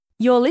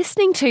You're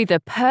listening to the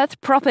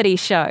Perth Property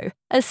Show,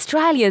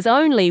 Australia's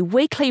only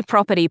weekly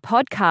property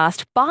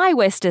podcast by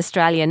West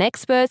Australian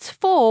experts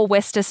for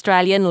West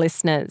Australian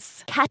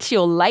listeners. Catch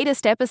your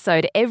latest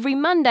episode every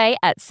Monday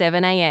at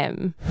 7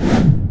 a.m.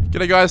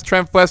 G'day guys,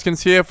 Trent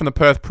Fleskins here from the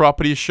Perth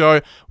Property Show.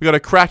 We've got a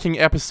cracking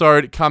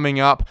episode coming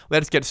up.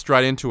 Let's get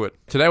straight into it.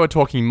 Today we're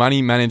talking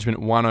Money Management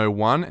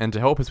 101, and to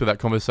help us with that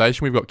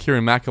conversation, we've got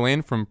Kieran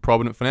McErlean from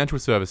Provident Financial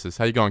Services.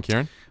 How you going,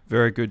 Kieran?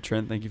 Very good,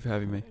 Trent. Thank you for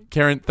having me.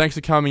 Kieran, thanks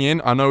for coming in.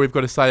 I know we've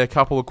got to say a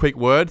couple of quick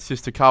words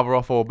just to cover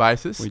off all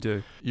bases. We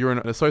do. You're an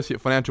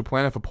Associate Financial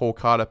Planner for Paul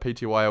Carter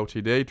Pty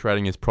Ltd,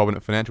 trading as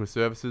Provident Financial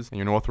Services, and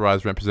you're an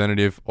authorised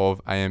representative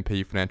of AMP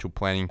Financial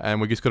Planning. And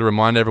we just got to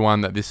remind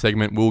everyone that this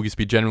segment will just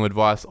be general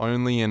advice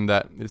only and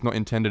that it's not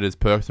intended as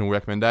personal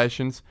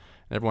recommendations.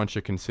 And everyone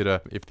should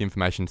consider if the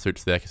information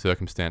suits their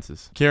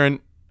circumstances. Kieran,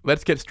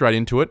 let's get straight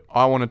into it.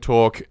 I want to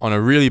talk on a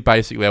really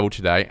basic level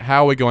today,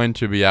 how we're going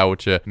to be able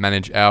to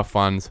manage our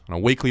funds on a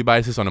weekly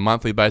basis, on a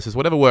monthly basis,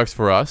 whatever works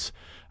for us,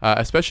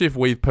 especially if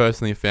we've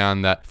personally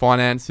found that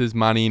finances,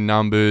 money,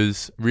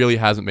 numbers really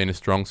hasn't been a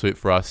strong suit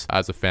for us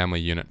as a family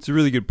unit. It's a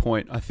really good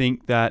point. I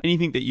think that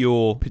anything that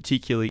you're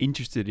particularly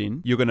interested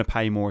in, you're going to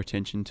pay more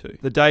attention to.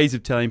 The days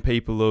of telling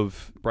people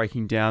of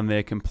breaking down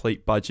their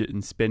complete budget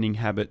and spending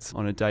habits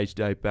on a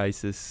day-to-day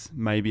basis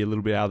may be a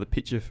little bit out of the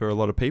picture for a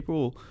lot of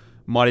people.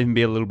 Might even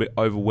be a little bit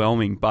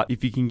overwhelming, but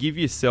if you can give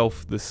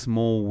yourself the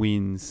small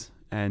wins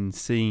and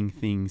seeing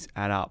things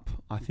add up,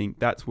 I think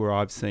that's where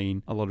I've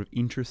seen a lot of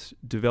interest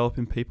develop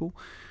in people.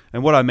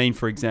 And what I mean,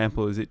 for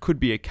example, is it could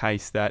be a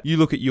case that you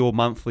look at your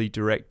monthly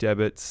direct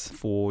debits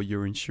for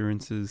your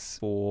insurances,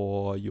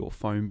 for your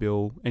phone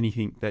bill,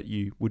 anything that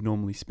you would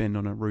normally spend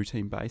on a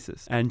routine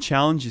basis, and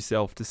challenge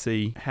yourself to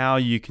see how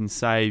you can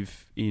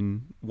save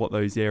in what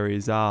those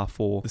areas are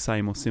for the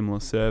same or similar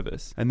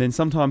service. And then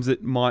sometimes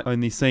it might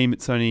only seem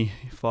it's only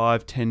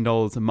 $5,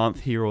 $10 a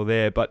month here or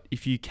there, but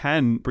if you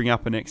can bring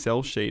up an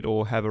Excel sheet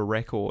or have a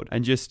record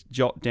and just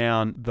jot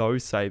down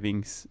those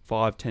savings,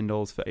 $5,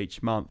 $10 for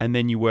each month, and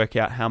then you work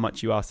out how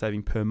much you are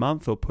saving per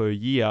month or per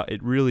year,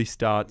 it really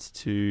starts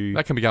to...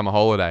 That can become a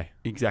holiday.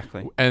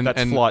 Exactly. And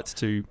that's flights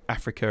to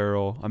Africa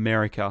or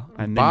America,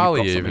 and then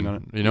Bali you've got something even.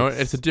 on it. You know,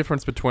 it's a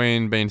difference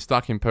between being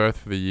stuck in Perth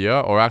for the year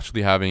or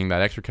actually having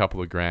that extra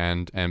couple of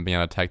grand and being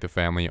able to take the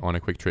family on a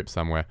quick trip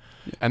somewhere.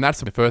 Yeah. And that's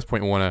the first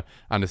point we want to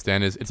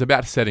understand is it's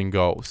about setting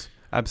goals.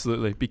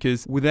 Absolutely,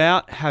 because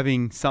without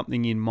having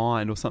something in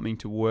mind or something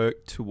to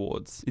work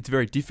towards, it's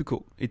very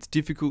difficult. It's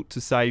difficult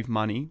to save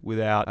money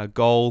without a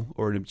goal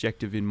or an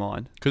objective in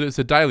mind. Because it's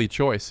a daily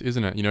choice,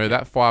 isn't it? You know,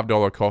 that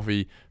 $5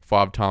 coffee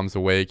 5 times a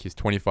week is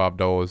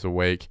 $25 a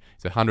week.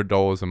 It's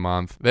 $100 a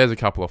month. There's a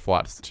couple of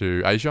flights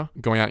to Asia,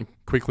 going out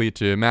quickly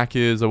to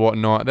Macca's or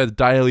whatnot. There's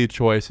daily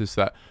choices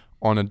that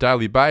on a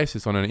daily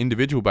basis, on an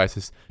individual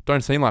basis,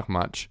 don't seem like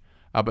much.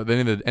 But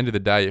then at the end of the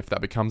day, if that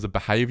becomes a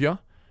behaviour,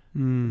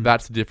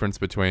 that's the difference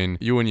between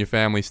you and your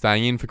family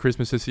staying in for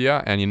Christmas this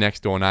year and your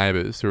next door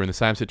neighbours who are in the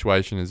same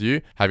situation as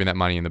you having that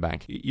money in the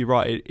bank. You're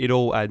right. It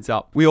all adds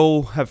up. We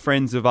all have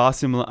friends of our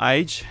similar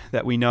age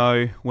that we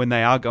know when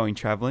they are going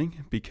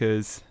travelling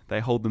because they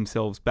hold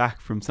themselves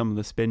back from some of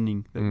the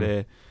spending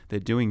that they're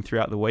doing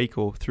throughout the week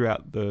or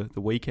throughout the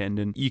weekend.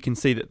 And you can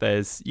see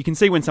that you can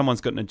see when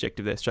someone's got an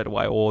objective there straight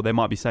away, or they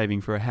might be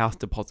saving for a house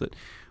deposit.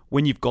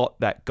 When you've got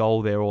that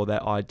goal there or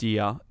that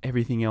idea,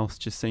 everything else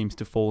just seems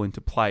to fall into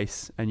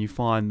place, and you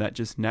find that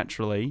just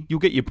naturally you'll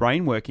get your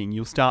brain working.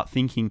 You'll start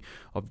thinking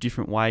of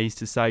different ways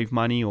to save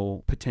money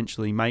or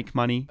potentially make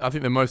money. I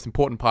think the most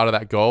important part of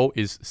that goal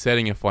is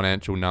setting a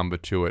financial number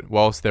to it.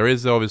 Whilst there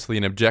is obviously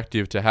an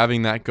objective to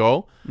having that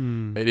goal,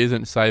 it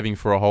isn't saving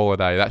for a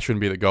holiday. That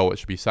shouldn't be the goal. It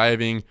should be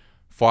saving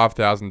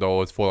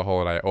 $5,000 for the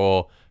holiday,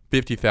 or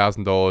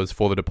 $50,000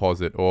 for the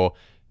deposit, or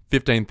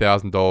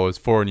 $15,000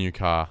 for a new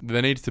car.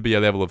 There needs to be a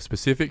level of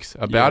specifics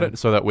about it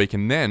so that we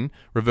can then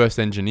reverse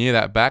engineer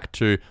that back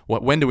to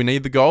when do we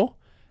need the goal?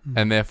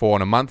 And therefore,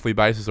 on a monthly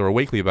basis or a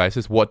weekly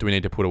basis, what do we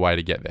need to put away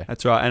to get there?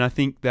 That's right. And I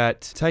think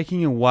that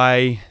taking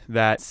away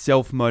that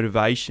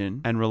self-motivation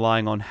and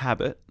relying on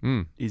habit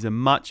is a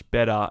much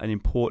better and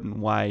important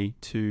way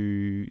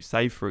to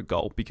save for a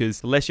goal,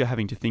 because the less you're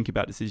having to think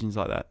about decisions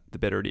like that, the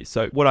better it is.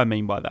 So what I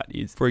mean by that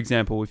is, for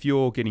example, if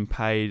you're getting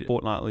paid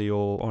fortnightly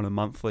or on a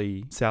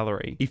monthly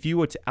salary, if you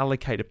were to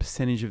allocate a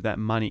percentage of that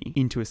money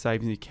into a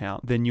savings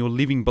account, then you're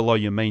living below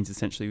your means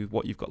essentially with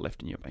what you've got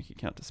left in your bank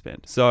account to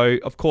spend. So,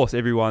 of course,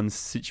 everyone's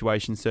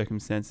situation,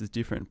 circumstance is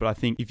different, but I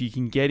think if you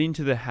can get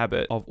into the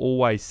habit of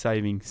always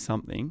saving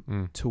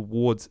something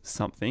towards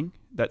something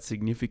that's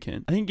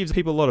significant, I think it gives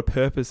people a lot of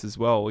purpose as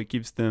well. It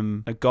gives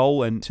them a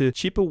goal, and to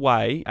chip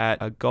away at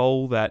a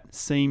goal that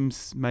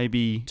seems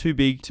maybe too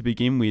big to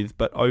begin with,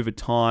 but over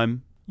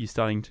time you're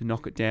starting to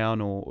knock it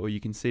down, or you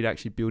can see it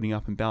actually building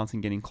up and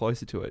balancing, getting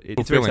closer to it.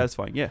 It's very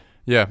satisfying,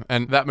 Yeah,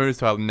 and that moves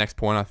to our next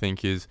point, I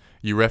think, is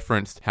you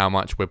referenced how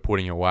much we're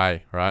putting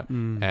away, right?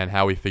 And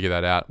how we figure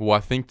that out. Well, I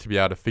think to be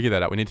able to figure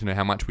that out, we need to know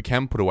how much we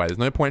can put away. There's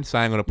no point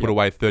saying I'm going to put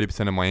away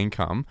 30% of my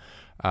income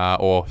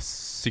or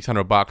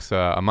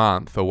 $600 a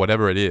month or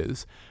whatever it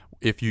is,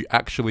 if you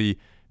actually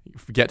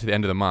get to the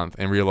end of the month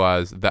and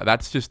realize that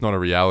that's just not a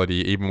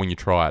reality even when you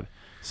try it.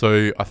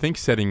 So I think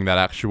setting that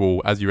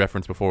actual, as you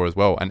referenced before as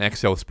well, an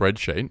Excel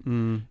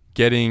spreadsheet,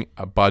 getting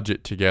a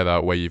budget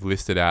together where you've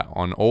listed out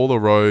on all the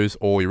rows,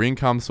 all your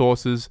income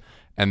sources,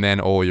 and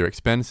then all your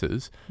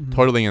expenses,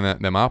 totaling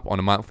them up on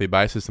a monthly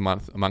basis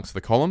amongst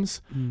the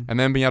columns, and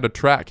then being able to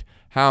track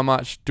how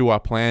much do I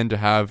plan to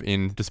have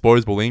in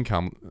disposable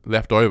income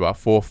left over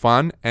for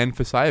fun and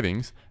for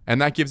savings.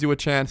 And that gives you a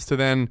chance to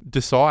then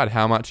decide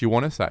how much you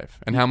want to save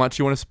and how much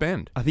you want to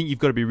spend. I think you've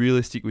got to be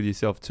realistic with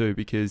yourself too,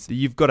 because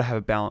you've got to have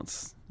a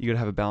balance. You've got to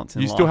have a balance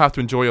in life. You still have to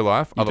enjoy your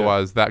life.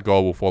 Otherwise, that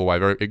goal will fall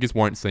away. It just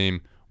won't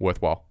seem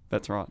worthwhile.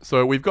 That's right.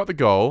 So we've got the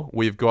goal.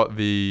 We've got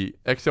the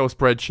Excel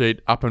spreadsheet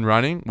up and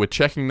running. We're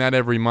checking that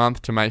every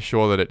month to make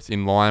sure that it's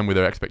in line with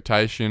our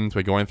expectations.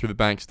 We're going through the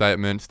bank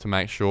statements to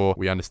make sure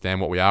we understand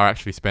what we are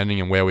actually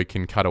spending and where we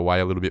can cut away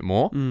a little bit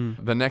more.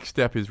 The next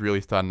step is really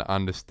starting to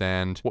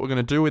understand what we're going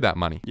to do with that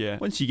money. Yeah.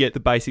 Once you get the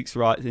basics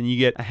right and you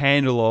get a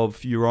handle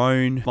of your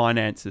own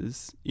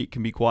finances, it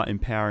can be quite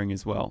empowering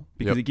as well,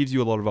 because it gives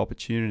you a lot of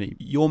opportunity.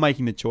 You're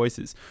making the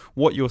choices,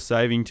 what you're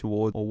saving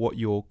towards or what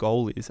your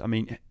goal is. I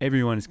mean,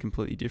 everyone is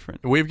completely different.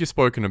 We've just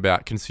spoken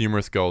about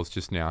consumerist goals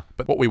just now,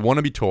 but what we want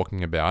to be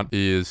talking about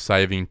is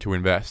saving to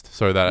invest,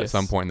 so that at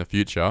some point in the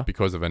future,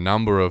 because of a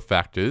number of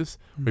factors,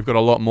 we've got a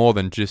lot more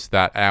than just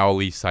that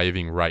hourly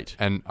saving rate.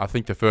 And I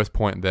think the first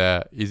point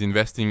there is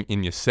investing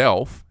in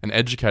yourself and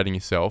educating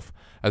yourself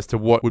as to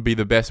what would be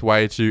the best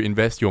way to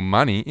invest your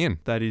money in.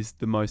 That is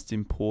the most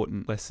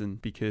important lesson,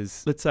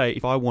 because let's say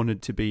if I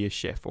wanted to be a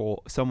chef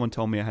or someone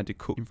told me I had to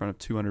cook in front of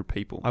 200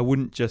 people, I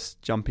wouldn't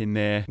just jump in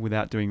there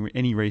without doing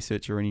any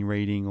research or any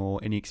reading or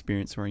any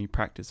experience or any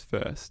practice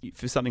first.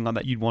 For something like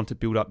that, you'd want to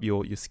build up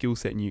your skill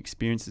set and your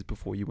experiences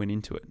before you went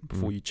into it,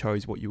 before you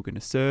chose what you were going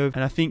to serve.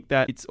 And I think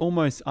that it's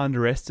almost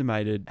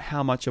underestimated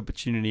how much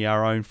opportunity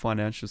our own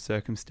financial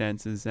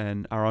circumstances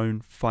and our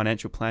own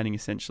financial planning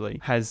essentially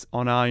has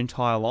on our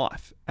entire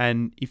life.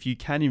 And if you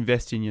can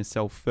invest in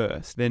yourself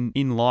first, then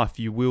in life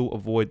you will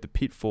avoid the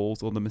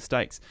pitfalls or the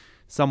mistakes.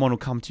 Someone will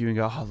come to you and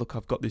go, oh, look,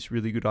 I've got this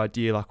really good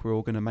idea, like we're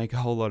all going to make a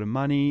whole lot of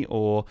money.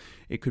 Or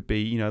it could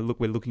be,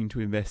 look, we're looking to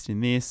invest in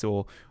this,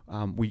 or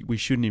we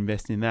shouldn't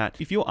invest in that.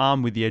 If you're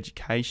armed with the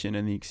education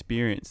and the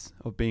experience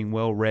of being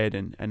well read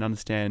and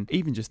understand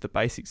even just the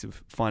basics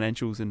of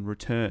financials and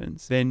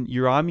returns, then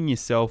you're arming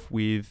yourself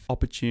with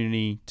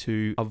opportunity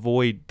to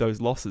avoid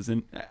those losses.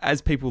 And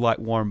as people like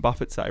Warren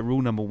Buffett say,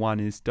 rule number 1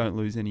 is don't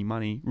lose any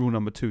money. Rule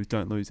number 2 is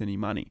don't lose any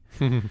money.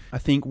 I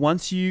think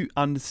once you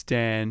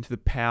understand the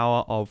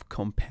power of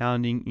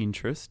compounding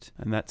interest,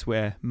 and that's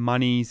where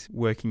money's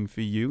working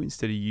for you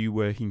instead of you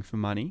working for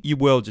money, your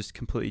world just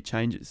completely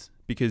changes,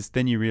 because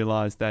then you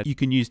realize that you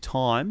can use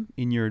time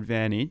in your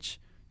advantage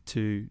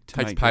to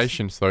takes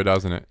patience though,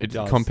 doesn't it? It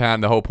does.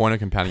 The whole point of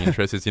compounding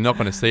interest is you're not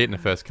going to see it in the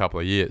first couple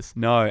of years.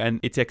 No, and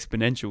it's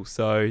exponential.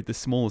 So the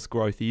smallest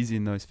growth is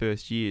in those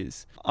first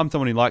years. I'm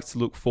someone who likes to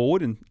look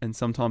forward, and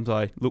sometimes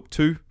I look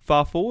too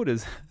far forward,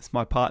 as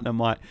my partner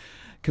might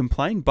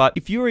complain. But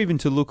if you're even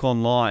to look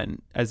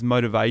online as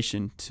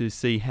motivation to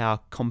see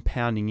how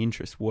compounding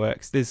interest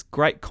works, there's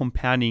great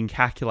compounding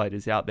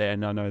calculators out there,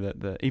 and I know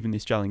that even the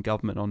Australian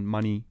government on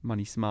Money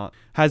Smart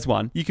has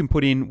one. You can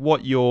put in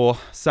what your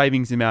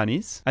savings amount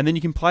is, and then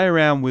you can play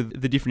around with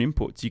the different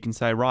inputs. You can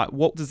say, right,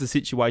 what does the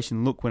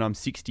situation look when I'm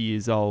 60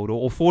 years old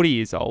or 40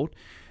 years old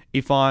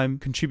if I'm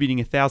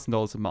contributing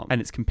 $1,000 a month and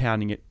it's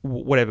compounding it,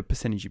 whatever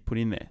percentage you put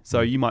in there.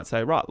 So you might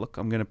say, right, look,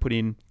 I'm going to put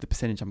in the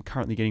percentage I'm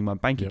currently getting in my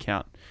bank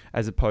account,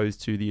 as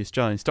opposed to the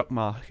Australian stock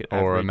market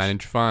average. Or a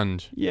managed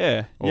fund.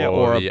 Yeah.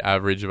 Or the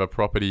average of a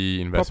property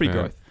investment.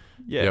 Property growth.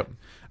 Yeah.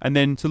 And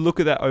then to look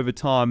at that over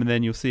time, and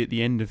then you'll see at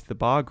the end of the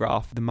bar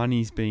graph, the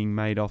money's being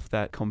made off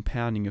that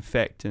compounding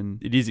effect.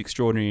 And it is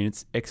extraordinary, and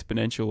it's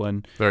exponential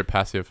and very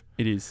passive.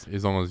 It is.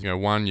 As long as,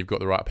 one, you've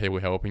got the right people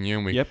helping you,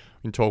 and we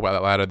can talk about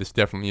that later. This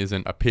definitely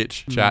isn't a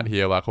pitch chat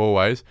here like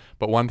always.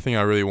 But one thing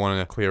I really want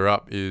to clear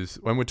up is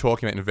when we're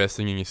talking about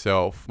investing in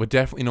yourself, we're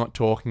definitely not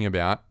talking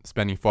about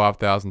spending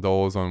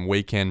 $5,000 on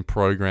weekend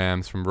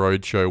programs from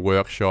roadshow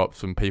workshops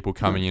from people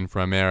coming in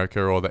from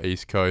America or the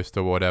East Coast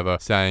or whatever,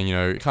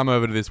 saying, come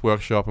over to this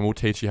workshop and we'll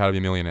teach you how to be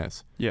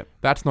millionaires. Yeah.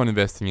 That's not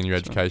investing in your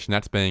education.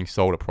 That's being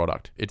sold a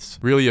product. It's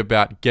really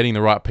about getting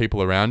the right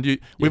people around you.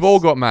 We've all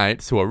got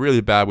mates who are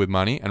really bad with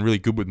money and really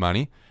good with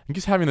money, and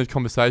just having those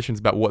conversations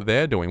about what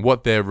they're doing,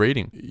 what they're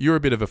reading. You're a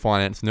bit of a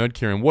finance nerd,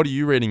 Kieran. What are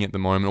you reading at the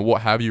moment, or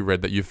what have you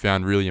read that you've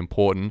found really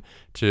important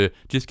to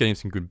just getting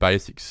some good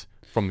basics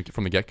from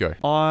the get-go?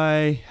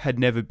 I had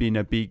never been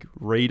a big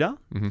reader,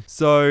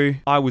 so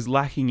I was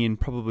lacking in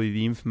probably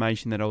the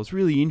information that I was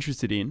really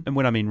interested in. And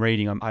when I mean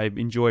reading, I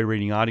enjoy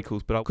reading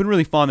articles, but I couldn't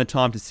really find the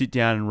time to sit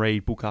down and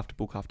read book after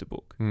book after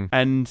book.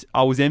 And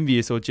I was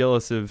envious or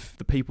jealous of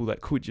the people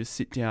that could just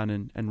sit down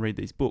and read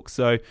these books.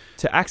 So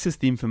to access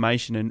the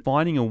information and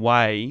finding a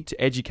way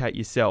to educate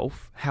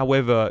yourself,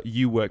 however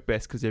you work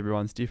best, because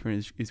everyone's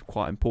different, is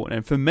quite important.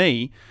 And for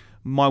me,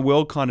 my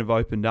world kind of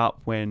opened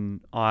up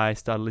when I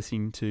started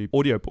listening to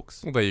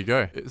audiobooks. Well, there you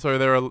go. So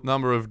there are a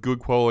number of good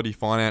quality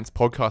finance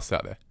podcasts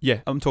out there.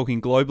 Yeah, I'm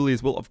talking globally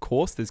as well. Of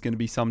course, there's going to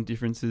be some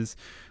differences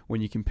when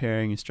you're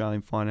comparing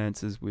Australian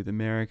finances with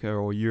America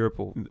or Europe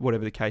or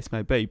whatever the case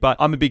may be. But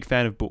I'm a big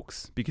fan of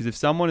books because if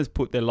someone has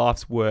put their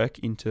life's work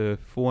into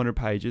 400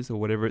 pages or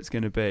whatever it's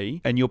going to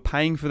be, and you're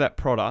paying for that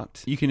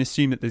product, you can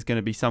assume that there's going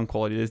to be some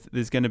quality.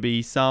 There's going to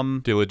be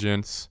some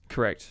diligence.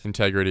 Correct.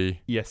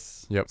 Integrity.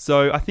 Yes. Yep.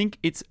 So I think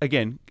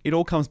it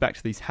all comes back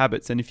to these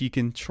habits. And if you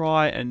can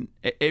try, and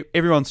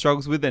everyone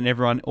struggles with it and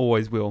everyone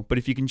always will, but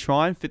if you can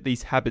try and fit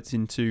these habits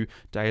into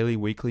daily,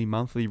 weekly,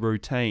 monthly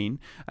routine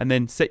and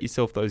then set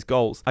yourself those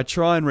goals. I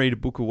try and read a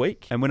book a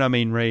week. And when I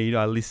mean read,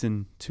 I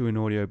listen to an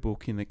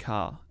audiobook in the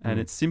car. And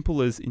it's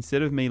simple as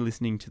instead of me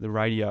listening to the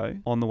radio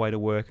on the way to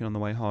work and on the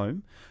way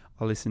home,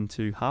 I listen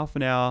to half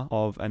an hour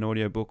of an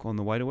audiobook on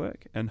the way to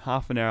work and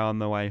half an hour on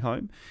the way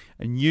home.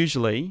 And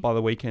usually, by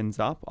the weekend's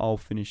up, I'll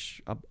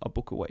finish a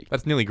book a week.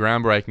 That's nearly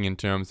groundbreaking in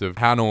terms of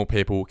how normal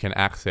people can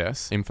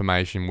access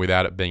information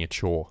without it being a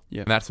chore.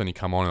 Yeah. And that's only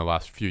come on in the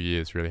last few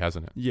years, really,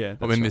 hasn't it? Yeah.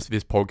 I mean, this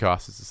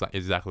podcast is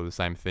exactly the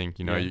same thing.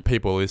 You know,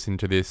 people listen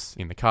to this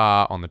in the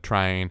car, on the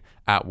train,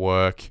 at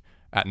work,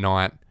 at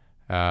night.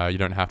 You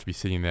don't have to be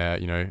sitting there,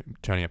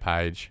 turning a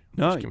page.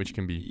 No, which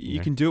can be...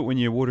 You can do it when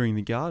you're watering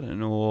the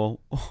garden or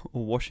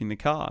washing the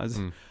cars.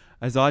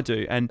 As I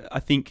do. And I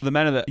think the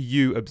manner that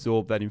you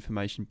absorb that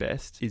information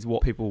best is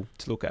what people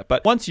to look at.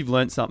 But once you've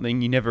learned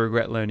something, you never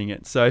regret learning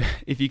it. So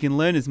if you can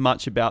learn as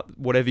much about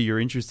whatever you're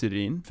interested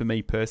in, for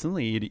me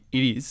personally, it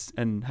is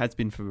and has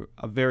been for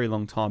a very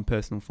long time,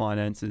 personal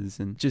finances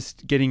and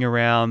just getting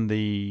around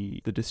the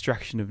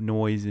distraction of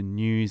noise and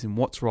news and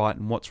what's right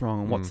and what's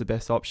wrong and what's the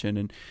best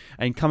option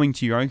and coming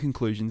to your own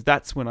conclusions.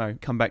 That's when I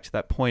come back to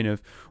that point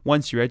of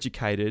once you're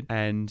educated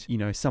and,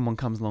 someone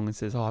comes along and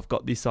says, I've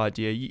got this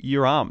idea,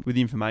 you're armed with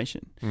information.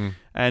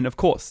 And of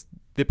course,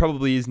 there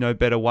probably is no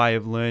better way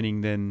of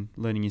learning than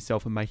learning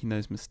yourself and making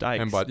those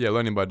mistakes. And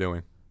learning by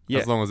doing. Yeah.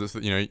 As long as it's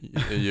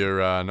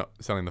you're not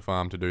selling the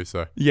farm to do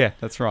so. Yeah,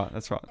 that's right.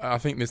 I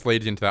think this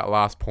leads into that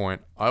last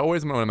point. I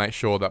always want to make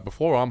sure that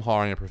before I'm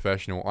hiring a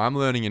professional, I'm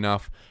learning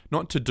enough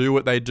not to do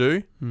what they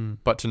do,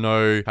 but to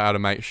know how to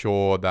make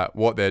sure that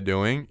what they're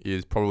doing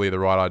is probably the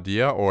right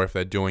idea, or if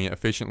they're doing it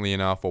efficiently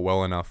enough or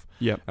well enough.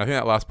 Yeah. I think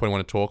that last point I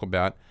want to talk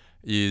about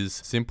is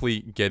simply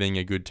getting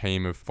a good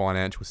team of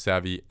financial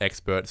savvy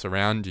experts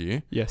around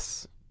you.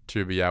 Yes.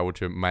 To be able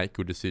to make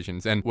good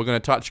decisions. And we're going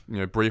to touch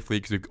briefly,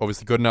 because we've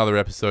obviously got another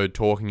episode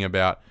talking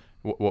about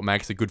what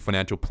makes a good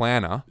financial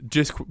planner.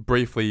 Just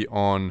briefly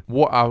on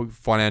what are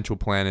financial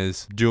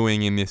planners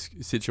doing in this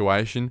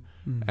situation,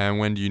 and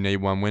when do you need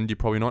one, when do you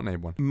probably not need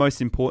one?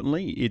 Most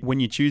importantly,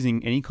 when you're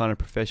choosing any kind of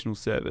professional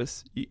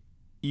service,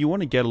 you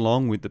want to get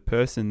along with the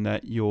person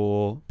that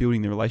you're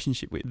building the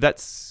relationship with.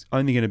 That's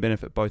only going to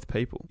benefit both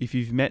people. If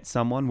you've met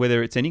someone,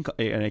 whether it's an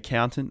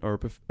accountant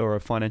or a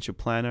financial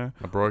planner,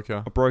 a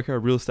broker, a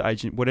real estate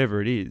agent,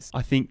 whatever it is,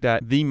 I think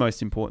that the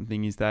most important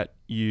thing is that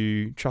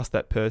you trust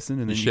that person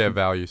and then you share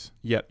values.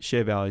 Yeah,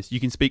 share values. You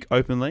can speak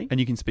openly and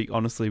you can speak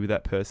honestly with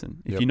that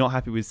person. If you're not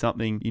happy with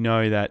something, you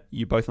know that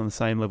you're both on the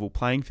same level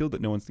playing field,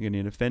 that no one's going to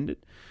get offended.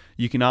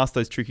 You can ask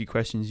those tricky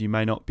questions you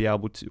may not be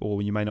able to,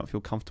 or you may not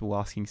feel comfortable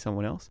asking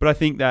someone else. But I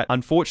think that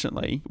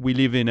unfortunately we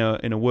live in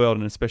a world,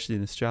 and especially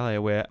in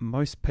Australia, where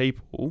most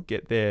people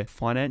get their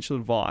financial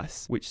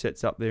advice, which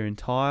sets up their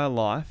entire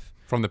life,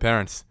 from the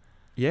parents.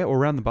 Yeah, or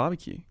around the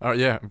barbecue. Oh,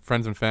 yeah,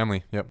 friends and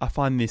family. Yep. I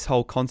find this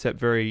whole concept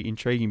very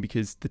intriguing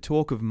because the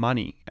talk of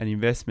money and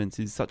investments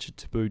is such a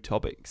taboo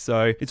topic.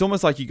 So it's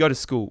almost like you go to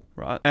school,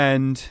 right?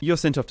 And you're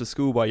sent off to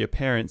school by your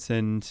parents,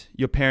 and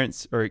your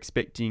parents are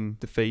expecting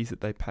the fees that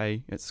they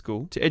pay at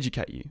school to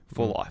educate you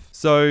for life.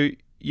 So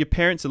your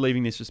parents are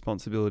leaving this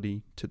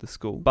responsibility to the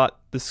school, but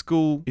the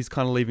school is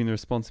kind of leaving the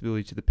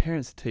responsibility to the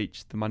parents to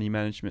teach the money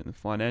management and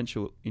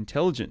financial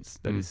intelligence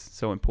that is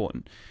so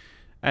important.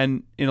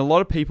 And in a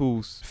lot of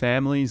people's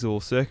families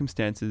or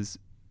circumstances,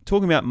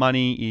 talking about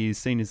money is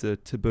seen as a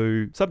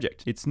taboo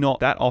subject. It's not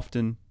that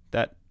often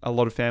that a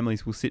lot of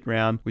families will sit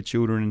around with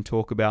children and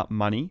talk about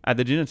money at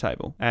the dinner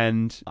table.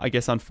 And I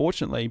guess,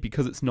 unfortunately,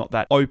 because it's not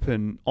that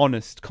open,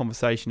 honest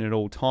conversation at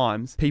all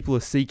times, people are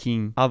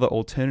seeking other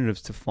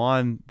alternatives to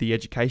find the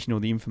education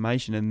or the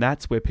information. And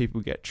that's where people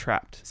get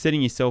trapped.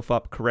 Setting yourself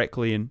up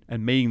correctly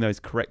and meeting those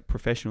correct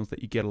professionals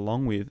that you get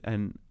along with.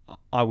 And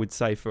I would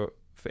say for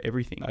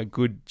everything, a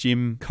good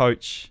gym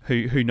coach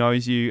who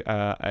knows you,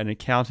 an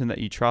accountant that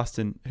you trust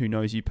and who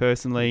knows you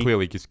personally.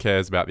 Clearly just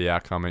cares about the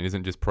outcome and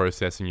isn't just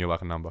processing you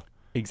like a number.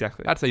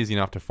 Exactly. That's easy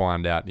enough to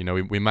find out.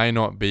 We may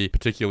not be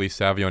particularly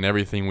savvy on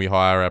everything we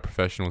hire our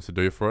professionals to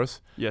do for us.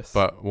 Yes.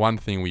 But one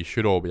thing we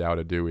should all be able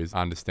to do is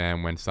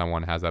understand when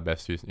someone has our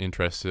best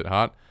interests at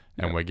heart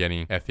and we're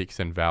getting ethics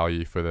and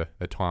value for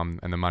the time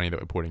and the money that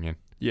we're putting in.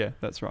 Yeah,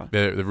 that's right.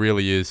 There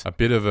really is a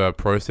bit of a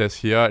process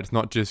here. It's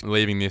not just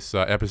leaving this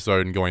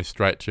episode and going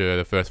straight to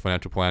the first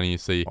financial planner you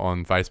see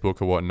on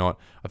Facebook or whatnot.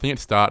 I think it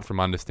starts from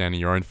understanding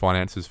your own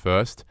finances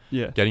first.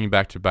 Yeah. Getting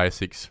back to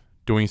basics,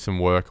 doing some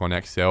work on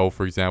Excel,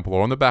 for example,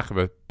 or on the back of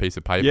a piece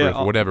of paper,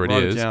 or whatever it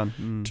is,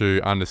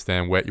 to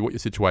understand what your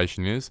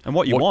situation is. And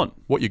what you want.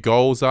 What your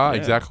goals are,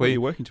 exactly. What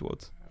you're working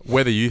towards.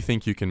 Whether you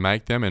think you can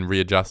make them and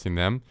readjusting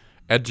them.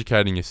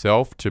 Educating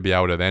yourself to be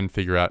able to then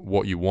figure out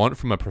what you want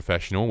from a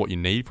professional, what you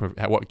need,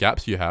 what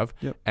gaps you have,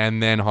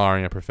 and then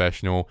hiring a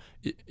professional,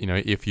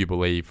 if you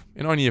believe,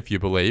 and only if you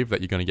believe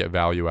that you're going to get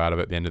value out of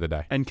it at the end of the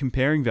day. And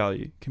comparing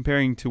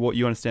to what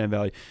you understand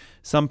value.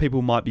 Some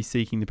people might be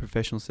seeking the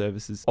professional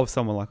services of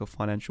someone like a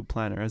financial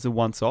planner as a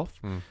once-off.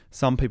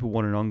 Some people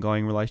want an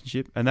ongoing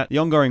relationship, and that the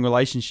ongoing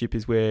relationship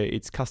is where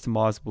it's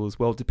customizable as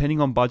well,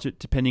 depending on budget,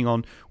 depending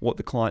on what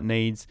the client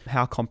needs,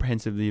 how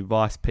comprehensive the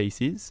advice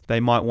piece is. They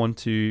might want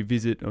to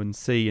visit and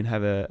see and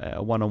have a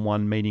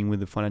one-on-one meeting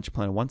with a financial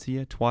planner once a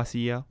year, twice a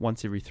year,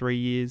 once every 3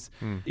 years.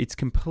 It's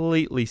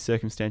completely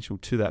circumstantial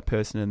to that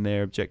person and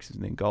their objectives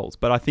and their goals.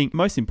 But I think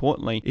most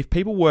importantly, if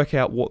people work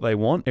out what they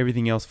want,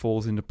 everything else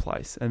falls into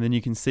place, and then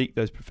you can seek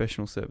those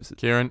professional services.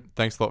 Kieran,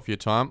 thanks a lot for your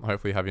time.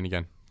 Hopefully have you in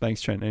again.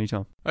 Thanks, Trent.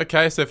 Anytime.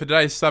 Okay, so for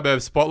today's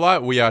Suburb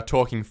Spotlight, we are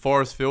talking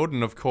Forrestfield,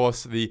 and of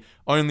course, the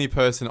only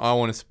person I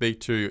want to speak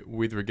to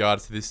with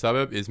regards to this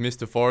suburb is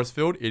Mr.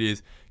 Forrestfield. It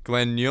is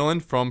Glen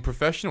Newland from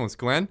Professionals.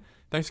 Glen,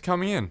 thanks for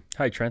coming in.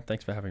 Hey, Trent.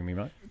 Thanks for having me,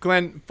 mate.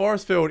 Glen,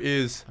 Forrestfield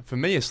is, for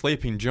me, a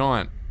sleeping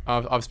giant.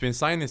 I've been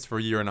saying this for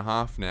a year and a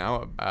half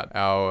now at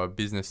our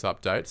business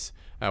updates.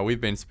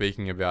 We've been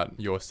speaking about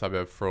your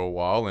suburb for a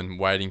while and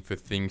waiting for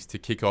things to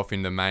kick off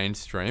in the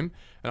mainstream.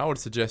 And I would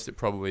suggest it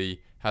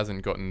probably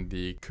hasn't gotten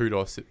the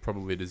kudos it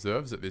probably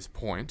deserves at this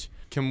point.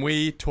 Can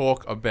we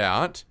talk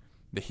about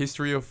the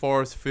history of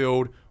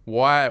Forrestfield,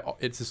 why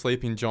it's a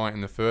sleeping giant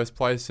in the first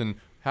place, and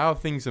how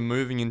things are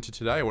moving into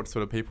today, what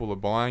sort of people are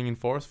buying in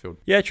Forrestfield?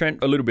 Yeah,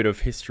 Trent, a little bit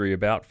of history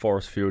about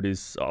Forrestfield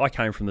is I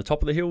came from the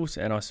top of the hills,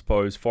 and I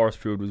suppose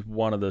Forrestfield was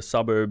one of the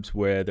suburbs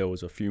where there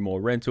was a few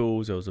more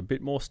rentals, there was a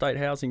bit more state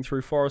housing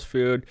through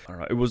Forrestfield. I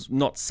don't know, it was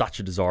not such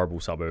a desirable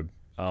suburb.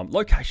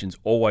 Location's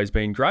always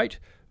been great,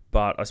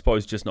 but I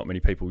suppose just not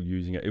many people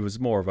using it. It was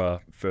more of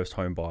a first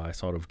home buyer,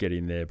 sort of get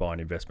in there, buy an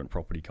investment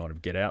property, kind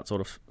of get out sort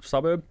of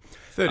suburb.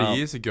 30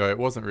 years ago, it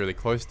wasn't really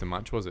close to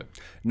much, was it?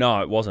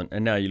 No, it wasn't.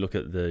 And now you look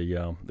at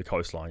the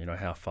coastline,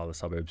 how far the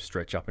suburbs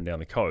stretch up and down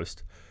the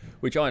coast,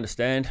 which I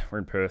understand. We're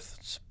in Perth,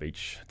 it's a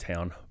beach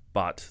town,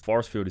 but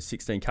Forrestfield is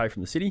 16k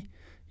from the city.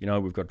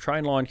 We've got a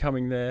train line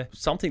coming there.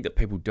 Something that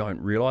people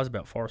don't realise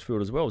about Forrestfield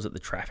as well is that the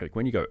traffic,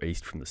 when you go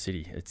east from the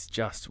city, it's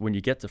just, when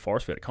you get to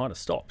Forrestfield, it kind of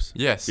stops.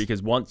 Yes.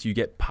 Because once you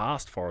get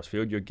past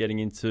Forrestfield, you're getting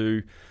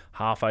into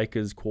half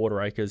acres,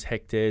 quarter acres,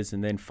 hectares,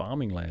 and then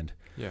farming land.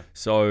 Yeah.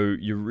 So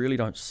you really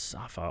don't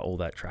suffer all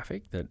that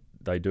traffic that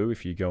they do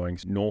if you're going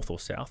north or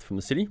south from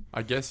the city.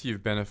 I guess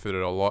you've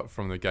benefited a lot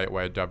from the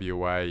Gateway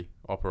WA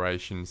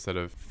operations that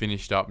have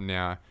finished up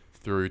now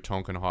through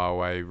Tonkin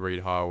Highway,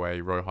 Reed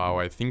Highway, Roe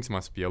Highway. Things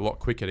must be a lot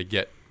quicker to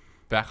get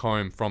back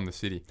home from the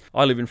city.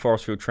 I live in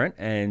Forrestfield, Trent,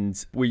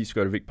 and we used to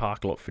go to Vic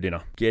Park a lot for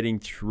dinner. Getting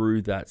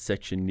through that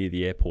section near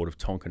the airport of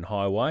Tonkin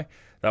Highway,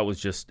 that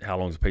was just how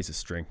long's a piece of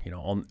string.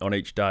 On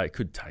each day, it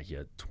could take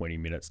you 20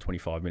 minutes,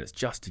 25 minutes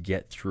just to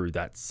get through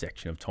that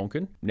section of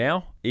Tonkin.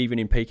 Now, even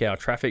in peak hour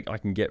traffic, I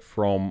can get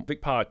from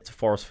Vic Park to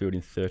Forrestfield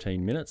in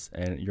 13 minutes,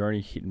 and you're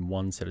only hitting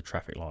one set of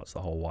traffic lights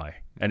the whole way.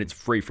 And it's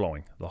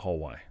free-flowing the whole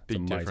way. It's Big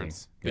amazing.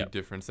 Difference. Big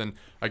difference. And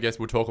I guess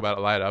we'll talk about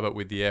it later, but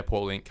with the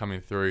airport link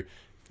coming through,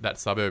 that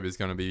suburb is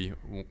going to be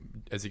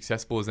as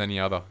accessible as any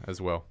other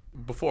as well.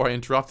 Before I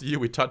interrupted you,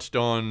 we touched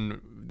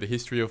on the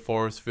history of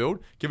Forrestfield.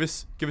 Give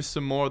us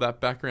some more of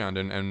that background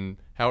and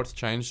how it's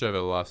changed over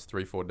the last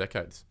 3-4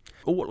 decades.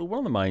 Well, one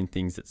of the main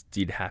things that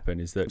did happen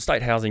is that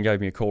State Housing gave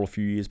me a call a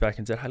few years back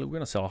and said, hey, look, we're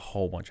going to sell a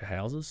whole bunch of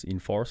houses in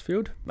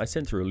Forrestfield. They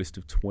sent through a list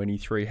of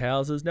 23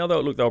 houses. Now, they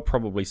were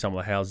probably some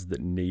of the houses that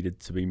needed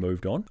to be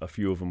moved on. A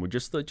few of them were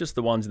just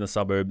the ones in the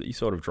suburb that you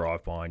sort of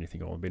drive by and you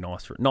think, oh, it would be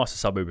nicer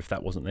suburb if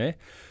that wasn't there.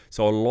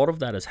 So a lot of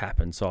that has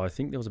happened. So I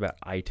think there was about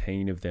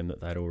 18 of them that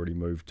they'd already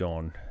moved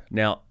on.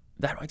 Now,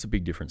 that makes a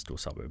big difference to a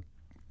suburb.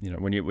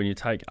 When you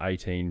take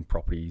 18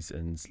 properties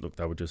and look,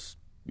 they were just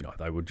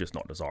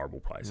not desirable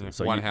places. Yeah,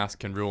 so one house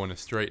can ruin a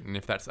street, and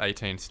if that's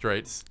 18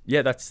 streets...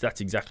 Yeah, that's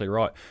exactly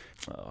right.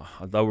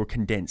 They were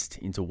condensed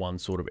into one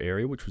sort of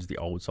area, which was the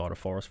old side of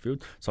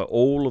Forrestfield. So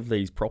all of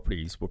these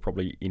properties were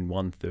probably in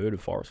 1/3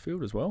 of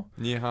Forrestfield as well.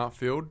 Near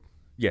Hartfield?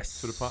 Yes.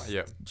 Sort of part,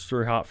 yeah.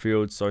 Through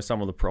Hartfield, so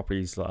some of the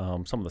properties,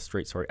 some of the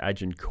streets,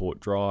 Adjun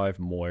Court Drive,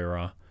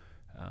 Moira...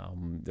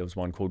 there was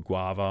one called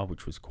Guava,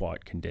 which was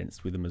quite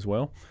condensed with them as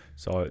well.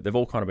 So they've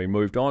all kind of been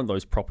moved on.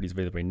 Those properties have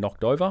either been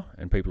knocked over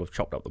and people have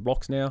chopped up the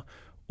blocks now,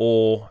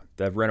 or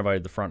they've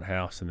renovated the front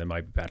house and they're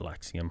maybe battle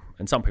axing them.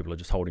 And some people are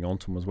just holding on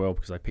to them as well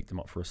because they picked them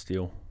up for a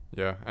steal.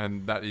 Yeah,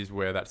 and that is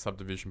where that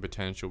subdivision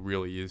potential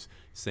really is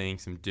seeing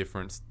some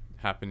difference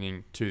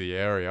happening to the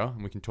area,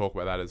 and we can talk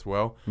about that as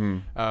well.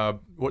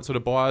 What sort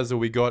of buyers have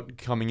we got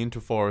coming into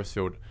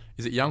Forrestfield?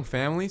 Is it young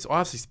families?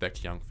 I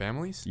suspect young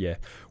families. Yeah,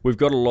 we've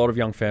got a lot of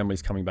young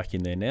families coming back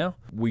in there now.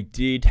 We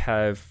did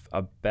have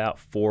about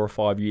 4 or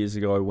 5 years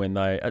ago when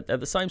they, at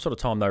the same sort of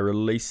time they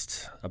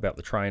released about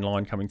the train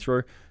line coming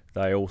through,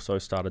 They also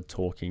started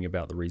talking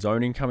about the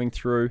rezoning coming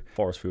through.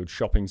 Forrestfield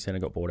Shopping Centre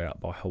got bought out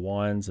by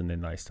Hawaiians, and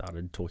then they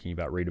started talking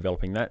about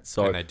redeveloping that.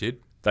 So And they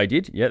did. They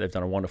did, yeah. They've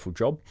done a wonderful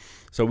job.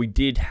 So we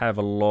did have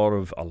a lot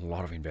of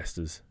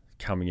investors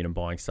coming in and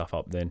buying stuff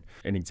up then.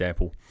 An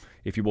example,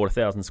 if you bought a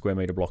 1,000 square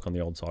metre block on the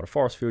old side of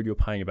Forrestfield, you're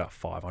paying about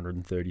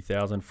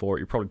 $530,000 for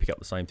it. You'll probably pick up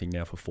the same thing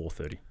now for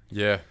 $430,000.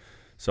 Yeah.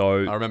 So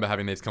I remember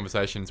having these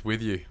conversations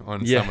with you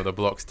on some of the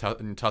blocks,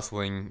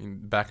 tussling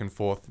back and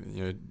forth,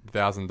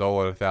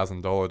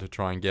 $1,000 to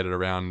try and get it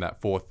around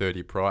that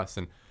 $430,000 price.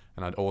 And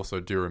I also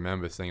do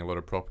remember seeing a lot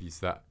of properties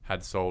that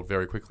had sold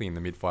very quickly in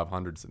the mid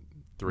 500s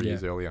 3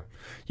 years earlier.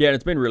 Yeah, and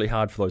it's been really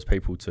hard for those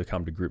people to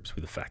come to grips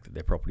with the fact that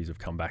their properties have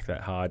come back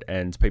that hard.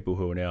 And people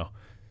who are now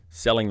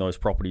selling those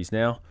properties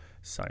now,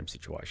 same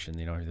situation.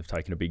 They've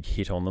taken a big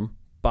hit on them.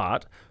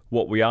 But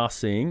what we are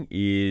seeing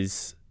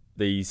is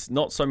these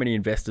not so many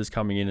investors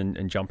coming in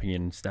and jumping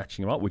in and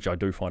snatching them up, which I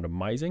do find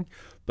amazing,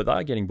 but they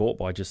are getting bought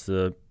by just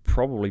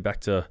probably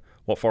back to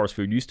what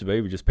Forrestfield used to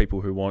be, with just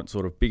people who want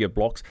sort of bigger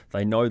blocks.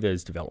 They know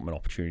there's development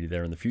opportunity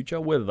there in the future.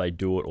 Whether they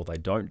do it or they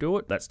don't do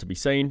it, that's to be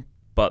seen.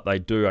 But they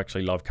do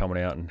actually love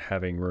coming out and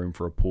having room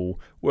for a pool.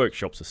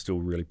 Workshops are still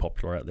really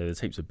popular out there. There's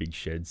heaps of big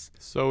sheds.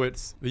 So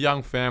it's the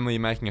young family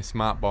making a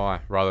smart buy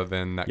rather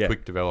than that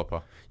quick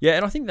developer. Yeah,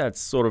 and I think that's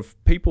sort of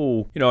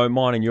people,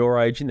 mine and your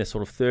age, in their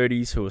sort of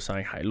 30s, who are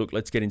saying, hey, look,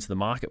 let's get into the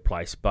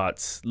marketplace,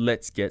 but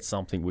let's get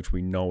something which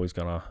we know is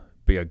going to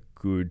be a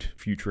good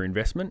future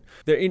investment.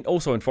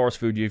 Also in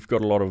Forrestfield, you've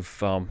got a lot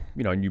of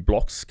new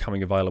blocks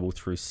coming available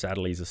through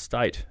Sadler's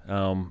estate,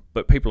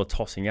 but people are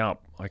tossing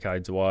up, okay,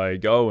 do I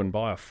go and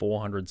buy a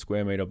 400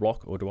 square metre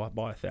block, or do I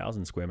buy a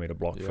 1,000 square metre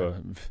block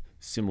for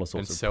similar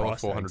sorts of price and sell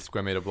a 400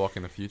 square metre block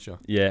in the future?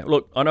 Yeah,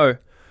 look, I know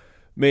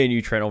me and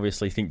you, Trent,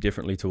 obviously think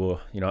differently to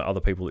other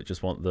people that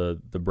just want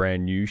the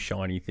brand new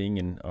shiny thing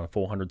in a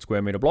 400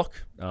 square metre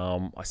block.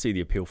 I see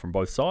the appeal from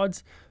both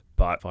sides.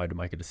 But if I had to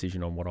make a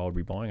decision on what I would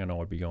be buying, I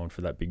know I'd be going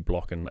for that big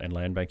block and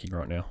land banking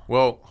right now.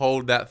 Well,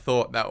 hold that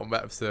thought.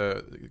 That's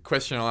a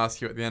question I'll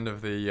ask you at the end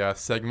of the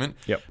segment.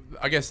 Yep.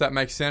 I guess that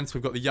makes sense.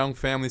 We've got the young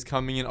families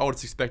coming in. I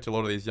would expect a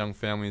lot of these young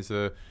families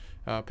are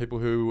people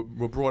who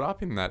were brought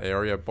up in that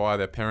area by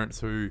their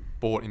parents who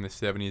bought in the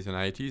 70s and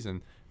 80s.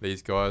 And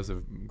these guys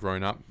have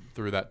grown up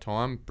through that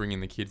time, bringing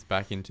the kids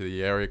back into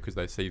the area because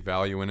they see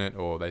value in it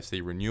or they see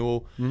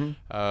renewal.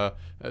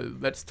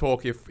 Mm-hmm. Let's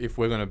talk if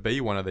we're going to be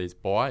one of these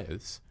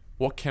buyers.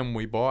 What can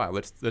we buy?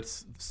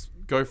 Let's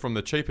go from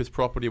the cheapest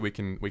property we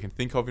can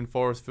think of in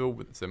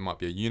Forrestfield. So it might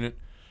be a unit,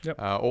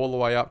 all the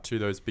way up to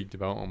those big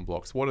development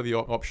blocks. What are the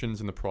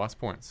options and the price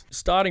points?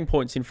 Starting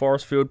points in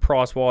Forrestfield,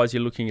 price-wise,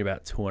 you're looking at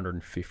about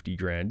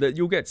 $250,000.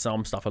 You'll get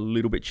some stuff a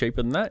little bit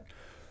cheaper than that.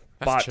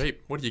 That's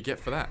cheap. What do you get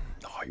for that?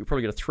 You'll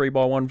probably get a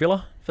 3x1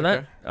 villa for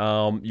that.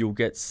 You'll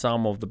get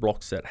some of the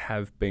blocks that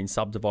have been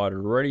subdivided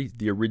already.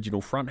 The original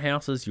front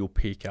houses, you'll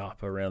pick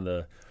up around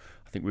I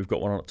think we've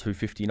got one on at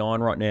 $259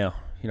 right now,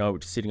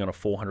 which is sitting on a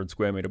 400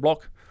 square metre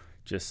block,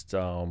 just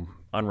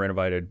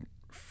unrenovated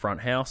front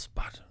house.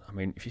 But, I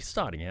mean, if you're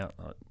starting out,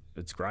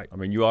 it's great. I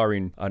mean, you are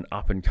in an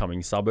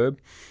up-and-coming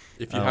suburb.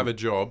 If you have a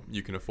job,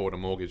 you can afford a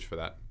mortgage for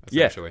that,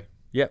 essentially.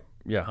 Yeah,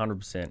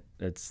 100%.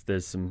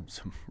 There's some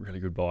really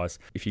good buys.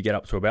 If you get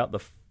up to about the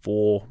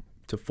 4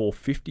 to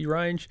 450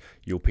 range,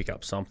 you'll pick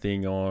up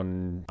something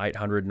on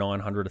 800,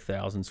 900,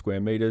 1,000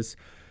 square metres.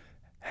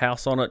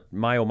 House on it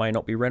may or may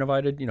not be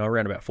renovated.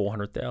 Around about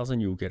 400,000,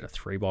 you'll get a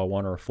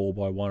 3x1 or a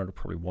 4x1. It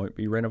probably won't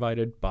be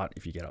renovated, but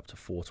if you get up to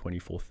 420,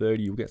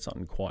 430, you'll get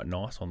something quite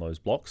nice on those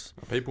blocks.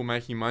 Are people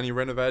making money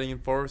renovating in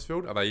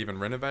Forrestfield? Are they even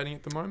renovating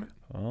at the moment?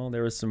 Oh,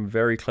 there are some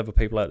very clever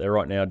people out there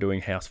right now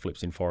doing house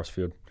flips in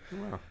Forrestfield.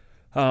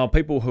 Wow.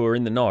 People who are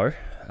in the know,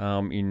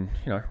 in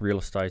real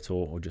estate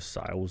or just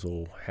sales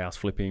or house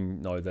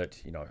flipping, know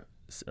that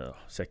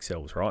sex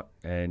sells, right?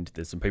 And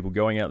there's some people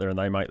going out there and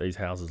they make these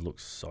houses look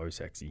so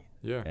sexy.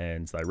 Yeah.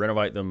 And they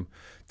renovate them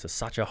to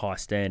such a high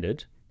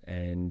standard.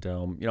 And,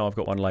 I've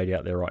got one lady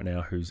out there right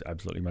now who's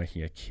absolutely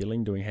making a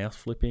killing doing house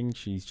flipping.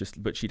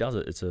 But she does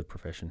it. It's a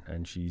profession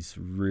and she's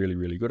really,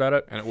 really good at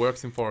it. And it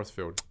works in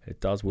Forrestfield.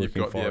 It does work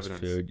in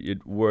Forrestfield.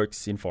 It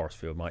works in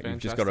Forrestfield, mate.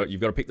 Fantastic.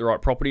 You've got to pick the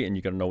right property and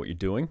you've got to know what you're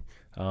doing.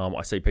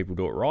 I see people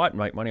do it right and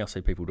make money. I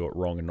see people do it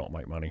wrong and not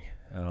make money.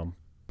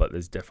 But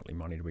there's definitely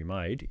money to be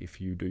made if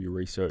you do your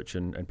research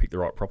and pick the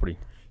right property.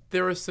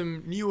 There are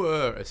some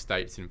newer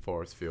estates in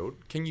Forrestfield.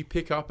 Can you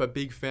pick up a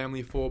big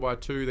family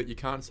 4x2 that you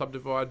can't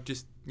subdivide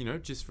just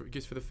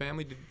for the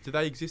family? Do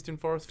they exist in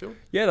Forrestfield?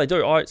 Yeah, they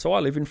do. So I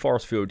live in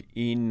Forrestfield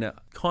in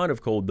kind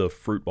of called the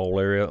Fruit Bowl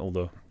area, or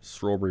the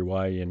Strawberry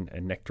Way and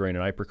Nectarine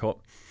and Apricot.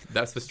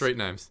 That's the street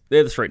names.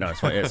 They're the street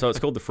names, right? Yeah. So it's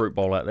called the Fruit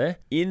Bowl out there.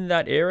 In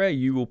that area,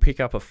 you will pick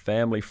up a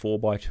family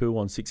 4x2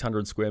 on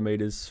 600 square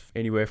metres,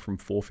 anywhere from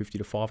 450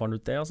 to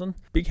 500,000.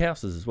 Big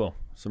houses as well.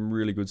 Some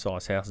really good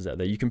sized houses out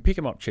there. You can pick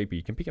them up cheaper.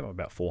 You can pick them up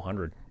about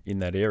 400 in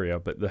that area,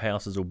 but the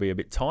houses will be a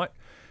bit tight.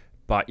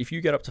 But if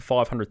you get up to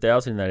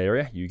 500,000 in that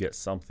area, you get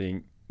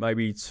something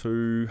maybe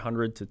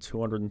 200 to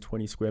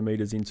 220 square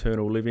metres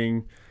internal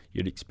living.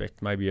 You'd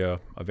expect maybe a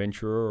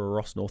Ventura or a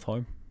Ross North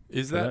home.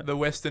 Is that the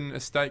Western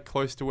Estate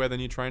close to where the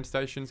new train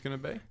station is going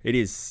to be? It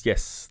is,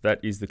 yes. That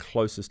is the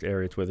closest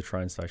area to where the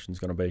train station is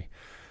going to be.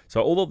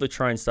 So although the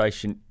train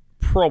station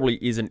probably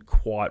isn't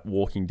quite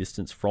walking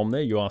distance from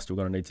there, you are still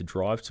going to need to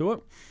drive to it.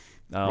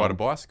 Ride a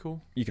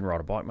bicycle? You can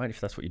ride a bike, mate,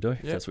 if that's what you do,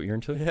 if that's what you're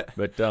into. Yeah.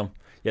 But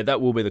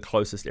that will be the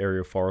closest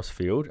area of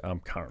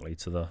Forrestfield currently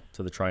to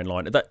the train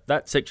line.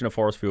 That section of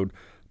Forrestfield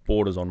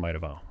borders on Maida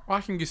Vale.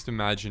 I can just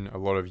imagine a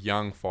lot of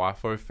young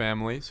FIFO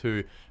families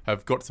who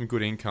have got some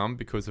good income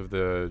because of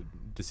the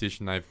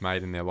decision they've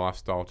made in their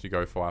lifestyle to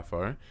go FIFO.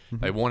 Mm-hmm.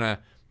 They want to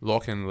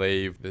lock and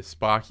leave. The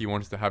Sparky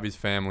wants to have his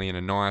family in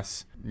a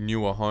nice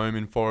newer home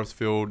in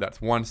Forrestfield. That's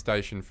one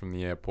station from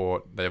the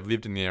airport. They've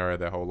lived in the area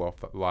their whole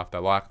life. They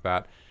like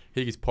that.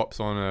 He just pops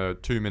on a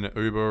 2-minute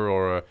Uber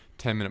or a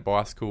 10-minute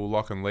bicycle,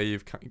 lock and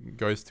leave,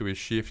 goes to his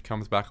shift,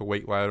 comes back a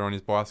week later on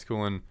his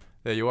bicycle, and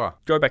there you are.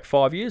 Go back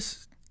 5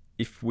 years.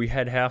 If we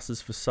had houses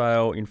for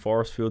sale in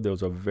Forrestfield, there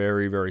was a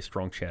very, very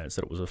strong chance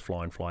that it was a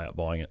fly and fly out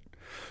buying it.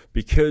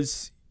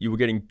 Because you were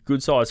getting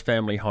good-sized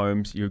family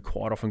homes, you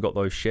quite often got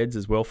those sheds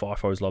as well.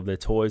 FIFOs love their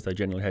toys. They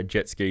generally had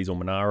jet skis or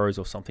Monaros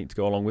or something to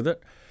go along with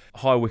it.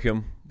 High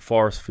Wycombe,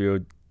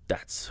 Forrestfield,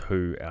 that's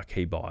who our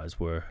key buyers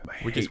were.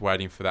 We're just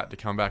waiting for that to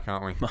come back,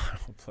 aren't we? Oh,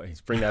 please,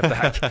 bring that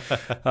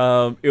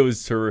back. It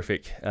was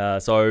terrific.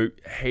 So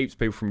heaps of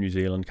people from New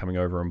Zealand coming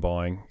over and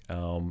buying.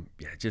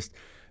 Just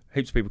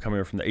heaps of people coming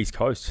over from the East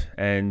Coast.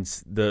 And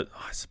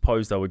I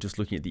suppose they were just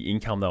looking at the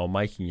income they were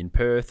making in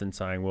Perth and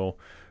saying, well,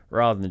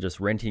 rather than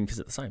just renting, because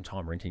at the same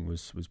time renting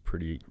was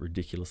pretty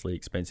ridiculously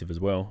expensive as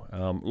well.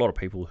 A lot of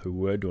people who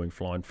were doing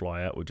fly in,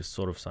 fly out were just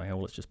sort of saying, oh,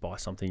 let's just buy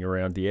something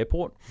around the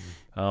airport.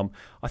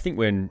 I think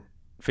when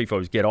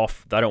FIFOs get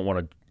off, they don't want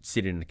to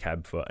sit in a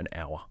cab for an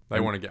hour. They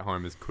want to get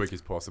home as quick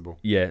as possible.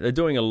 Yeah, they're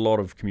doing a lot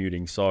of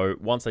commuting. So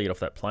once they get off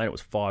that plane, it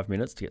was 5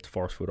 minutes to get to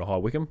Forrestfield or High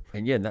Wycombe.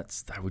 And yeah,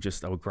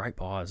 they were great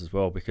buyers as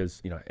well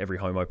because, every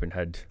home open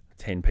had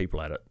 10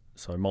 people at it.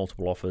 So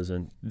multiple offers,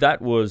 and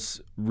that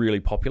was really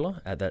popular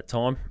at that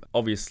time.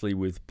 Obviously,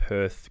 with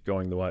Perth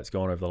going the way it's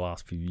gone over the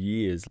last few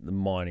years, the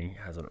mining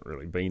hasn't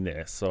really been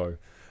there. So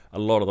a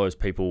lot of those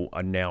people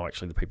are now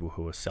actually the people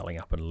who are selling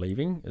up and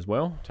leaving as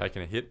well.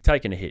 Taking a hit?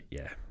 Taking a hit,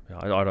 yeah.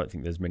 I don't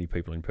think there's many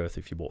people in Perth,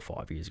 if you bought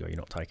 5 years ago, you're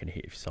not taking a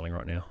hit if you're selling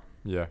right now.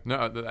 Yeah, no,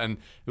 and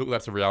look,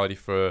 that's a reality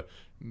for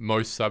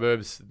most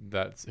suburbs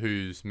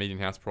whose median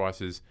house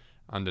price is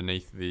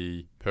underneath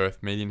the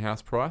Perth median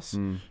house price.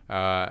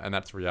 And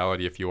that's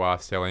reality if you are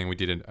selling. We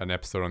did an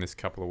episode on this a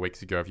couple of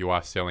weeks ago. If you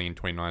are selling in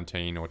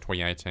 2019 or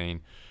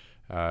 2018,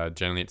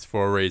 generally it's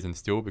for a reason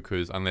still,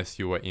 because unless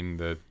you are in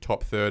the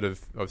top third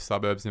of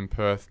suburbs in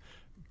Perth,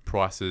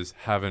 prices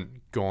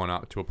haven't gone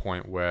up to a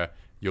point where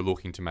you're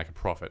looking to make a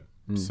profit.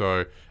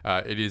 So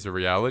it is a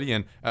reality,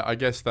 and I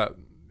guess that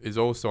is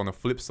also on the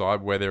flip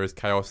side, where there is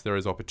chaos, there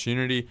is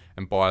opportunity,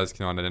 and buyers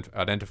can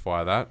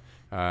identify that,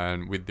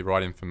 and with the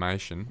right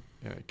information,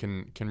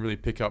 can really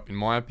pick up, in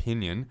my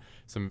opinion,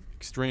 some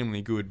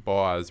extremely good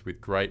buyers with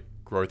great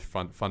growth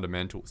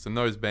fundamentals. And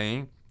those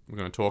being, we're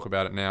going to talk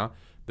about it now,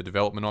 the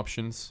development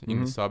options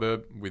in the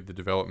suburb, with the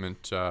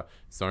development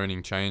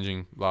zoning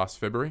changing last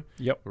February.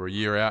 Yep. We're a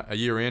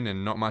year in,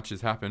 and not much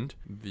has happened.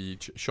 The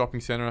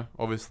shopping centre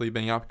obviously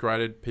being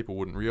upgraded. People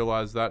wouldn't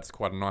realise that. It's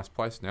quite a nice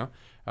place now.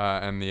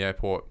 And the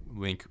airport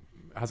link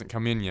hasn't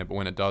come in yet, but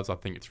when it does, I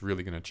think it's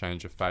really going to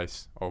change the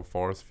face of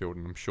Forrestfield,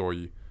 and I'm sure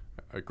you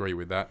agree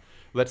with that.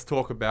 Let's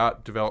talk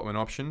about development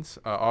options.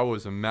 I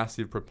was a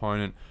massive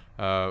proponent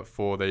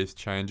for these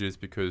changes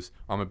because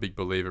I'm a big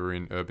believer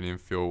in urban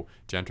infill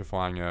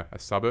gentrifying a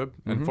suburb.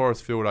 And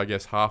Forrestfield, I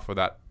guess half of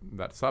that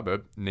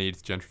suburb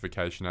needs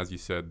gentrification, as you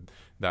said,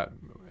 that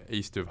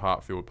east of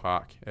Hartfield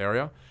Park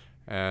area.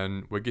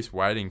 And we're just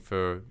waiting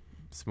for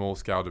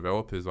small-scale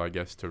developers, I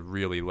guess, to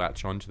really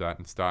latch onto that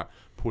and start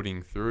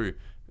putting through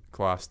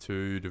Class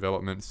 2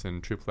 developments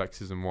and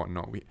triplexes and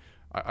whatnot.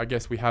 I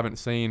guess we haven't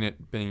seen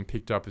it being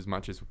picked up as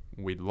much as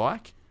we'd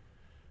like,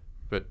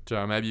 but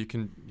maybe you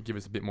can give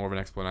us a bit more of an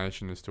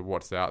explanation as to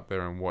what's out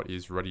there and what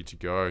is ready to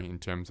go in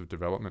terms of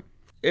development.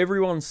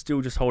 Everyone's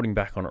still just holding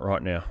back on it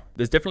right now.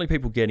 There's definitely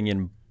people getting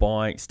in,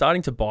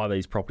 starting to buy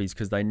these properties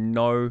because they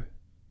know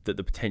that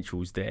the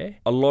potential is there.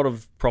 A lot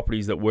of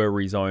properties that were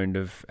rezoned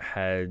have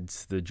had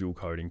the dual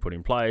coding put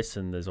in place,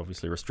 and there's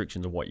obviously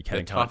restrictions on what you can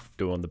and can't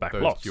do on the back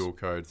blocks. Those dual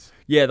codes.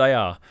 Yeah, they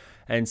are.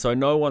 And so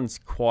no one's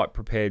quite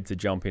prepared to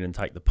jump in and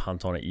take the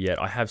punt on it yet.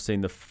 I have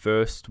seen the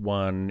first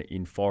one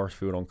in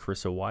Forrestfield on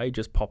Carissa Way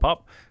just pop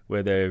up,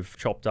 where they've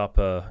chopped up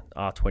a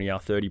R20,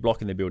 R30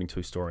 block and they're building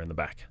 2-story on the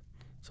back.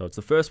 So it's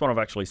the first one I've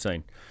actually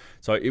seen.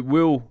 So it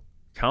will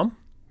come.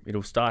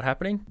 It'll start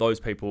happening. Those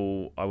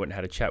people I went and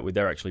had a chat with,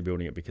 they're actually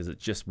building it because it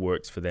just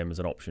works for them as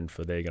an option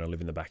for they're going to live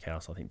in the back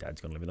house. I think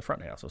Dad's going to live in the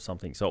front house or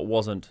something. So it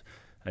wasn't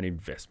an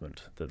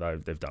investment that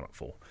they've done it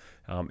for.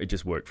 It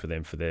just worked for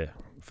them for their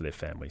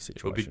family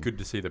situation. It'll be good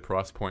to see the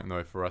price point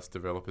though for us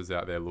developers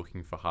out there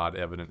looking for hard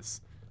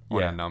evidence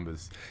on our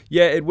numbers.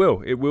 Yeah, it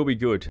will. It will be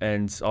good.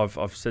 And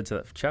I've said to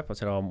that chap, I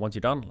said, once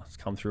you're done, let's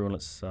come through and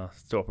let's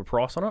do up a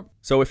price on it.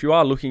 So if you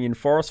are looking in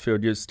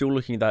Forrestfield, you're still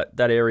looking at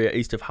that area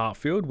east of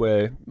Hartfield,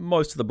 where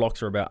most of the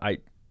blocks are about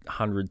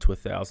 800 to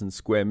 1,000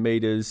 square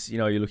meters. You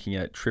know, you're looking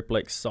at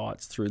triplex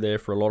sites through there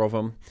for a lot of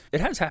them.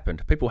 It has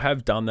happened. People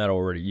have done that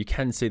already. You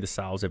can see the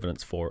sales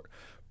evidence for it.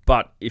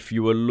 But if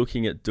you were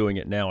looking at doing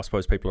it now, I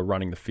suppose people are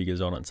running the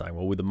figures on it and saying,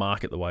 well, with the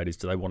market the way it is,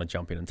 do they want to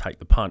jump in and take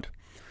the punt?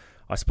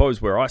 I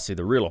suppose where I see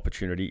the real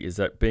opportunity is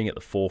that being at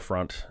the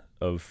forefront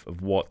of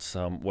what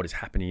is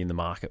happening in the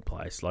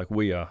marketplace. Like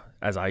we are,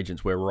 as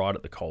agents, we're right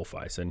at the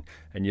coalface, and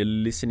you're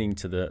listening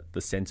to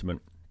the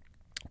sentiment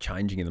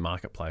changing in the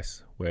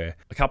marketplace, where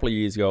a couple of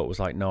years ago it was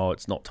like, no,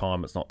 it's not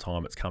time,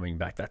 it's coming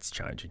back. That's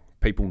changing.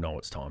 People know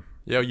it's time.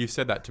 Yeah, you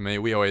said that to me.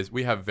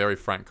 We have very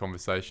frank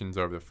conversations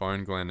over the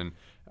phone, Glenn, and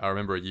I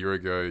remember a year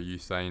ago you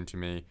saying to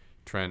me,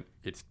 Trent,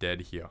 it's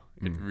dead here.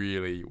 It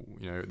really,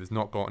 there's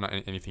not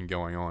anything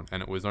going on.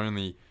 And it was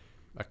only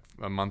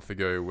a month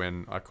ago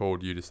when I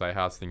called you to say,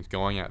 how's things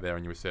going out there?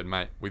 And you said,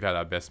 mate, we've had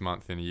our best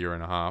month in a year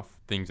and a half.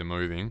 Things are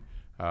moving.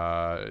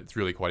 It's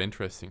really quite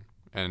interesting.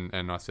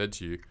 And I said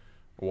to you,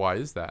 why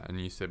is that?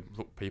 And you said,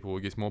 look, people are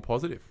just more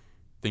positive.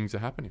 Things are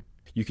happening.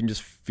 You can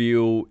just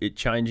feel it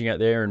changing out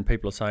there, and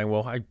people are saying,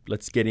 well, hey,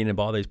 let's get in and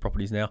buy these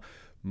properties now.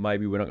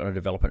 Maybe we're not going to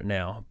develop it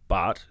now,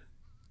 but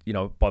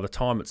by the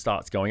time it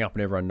starts going up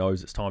and everyone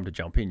knows it's time to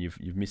jump in,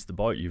 you've missed the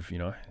boat.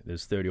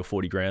 There's 30 or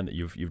 40 grand that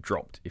you've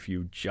dropped if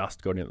you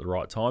just got in at the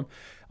right time.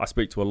 I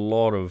speak to a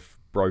lot of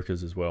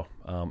brokers as well,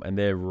 and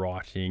they're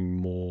writing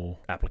more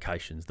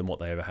applications than what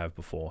they ever have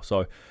before.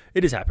 So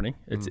it is happening.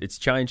 It's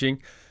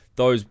changing.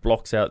 Those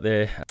blocks out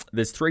there,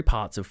 there's three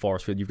parts of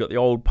Forrestfield. You've got the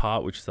old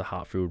part, which is the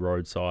Hartfield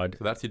roadside.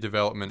 So that's your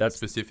development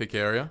specific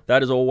area?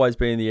 That has always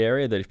been the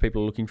area that if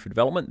people are looking for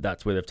development,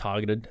 that's where they've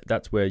targeted.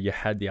 That's where you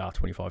had the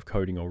R25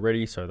 coding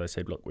already. So they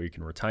said, look, we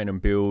can retain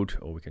and build,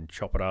 or we can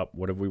chop it up,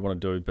 whatever we want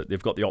to do. But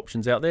they've got the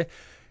options out there.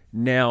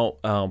 Now,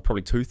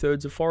 probably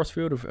 2/3 of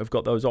Forrestfield have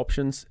got those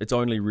options. It's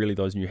only really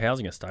those new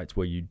housing estates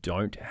where you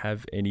don't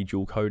have any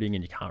dual coding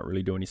and you can't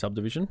really do any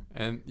subdivision.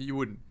 And you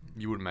wouldn't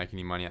make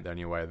any money out there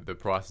anyway. The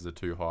prices are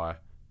too high.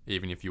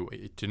 Even if you'd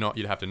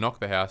have to knock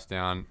the house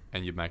down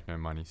and you'd make no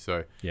money.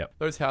 So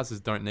those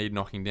houses don't need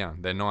knocking down.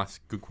 They're nice,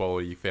 good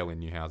quality, fairly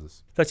new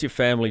houses. That's your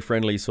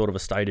family-friendly sort of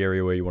estate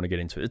area where you want to get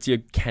into. It's your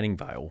Canning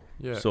Vale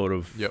sort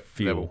of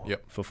feel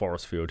for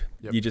Forrestfield.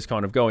 Yep. You just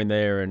kind of go in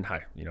there and, hey,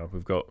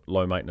 we've got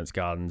low-maintenance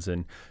gardens,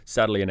 and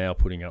sadly are now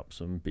putting up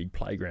some big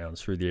playgrounds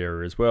through the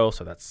area as well.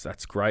 So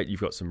that's great.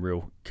 You've got some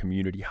real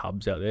community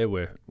hubs out there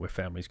where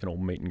families can all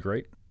meet and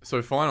greet.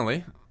 So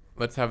finally,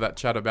 let's have that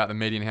chat about the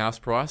median house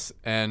price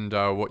and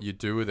what you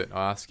do with it.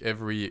 I ask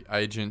every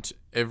agent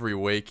every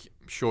week.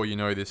 I'm sure you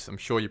know this. I'm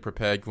sure you're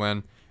prepared,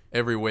 Glenn.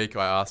 Every week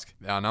I ask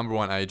our number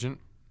one agent,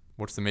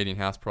 what's the median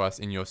house price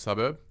in your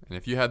suburb? And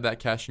if you had that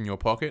cash in your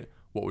pocket,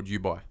 what would you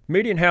buy?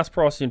 Median house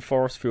price in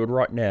Forrestfield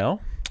right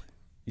now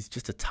is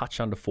just a touch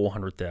under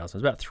 400,000.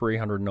 It's about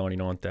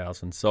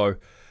 399,000. So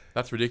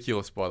that's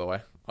ridiculous, by the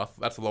way.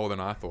 That's lower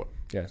than I thought.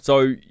 Yeah,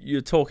 so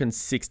you're talking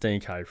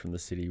 16K from the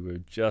city.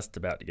 We're just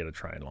about to get a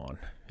train line.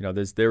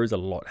 There is a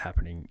lot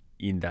happening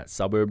in that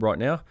suburb right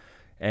now.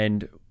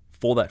 And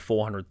for that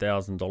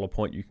 $400,000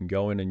 point, you can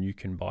go in and you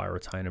can buy a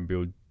retain and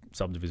build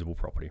subdivisible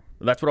property.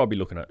 That's what I'd be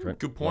looking at, Trent.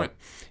 Good point.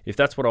 If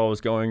that's what I was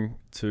going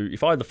to,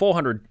 if I had the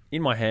 400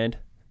 in my hand,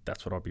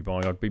 that's what I'd be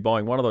buying. I'd be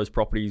buying one of those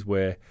properties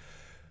where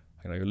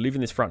you live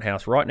in this front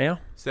house right now.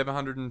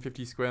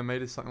 750 square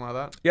metres, something like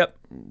that? Yep.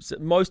 So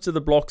most of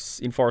the blocks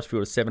in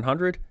Forrestfield are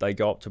 700. They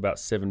go up to about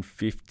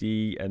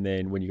 750. And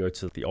then when you go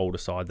to the older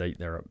side,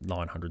 they're at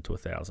 900 to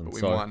 1,000. But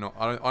we might not.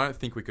 I don't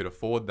think we could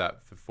afford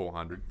that for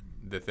 400,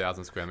 the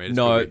 1,000 square metres.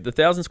 No, the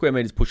 1,000 square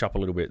metres push up a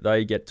little bit.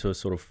 They get to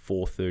sort of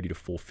 430 to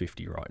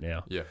 450 right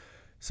now. Yeah.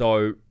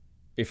 So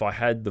if I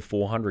had the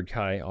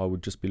 400K, I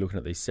would just be looking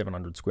at these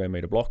 700 square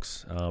metre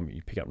blocks.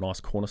 You pick up nice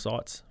corner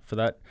sites for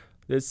that.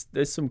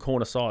 There's some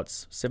corner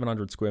sites,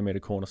 700 square metre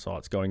corner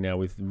sites going now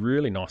with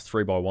really nice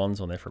 3x1s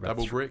on there for about...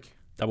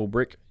 Double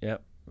brick, yeah.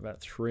 About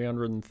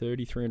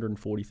 330,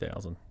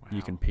 340,000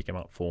 you can pick them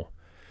up for.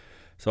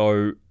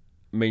 So,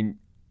 I mean,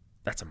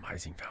 that's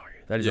amazing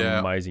value. That is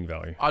amazing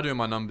value. I do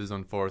my numbers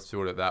on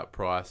Forrestfield at that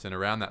price, and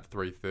around that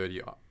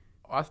 330,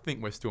 I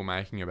think we're still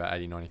making about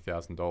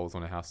 $80,000-$90,000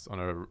 on a house, on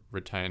a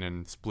retain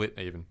and split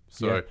even.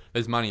 So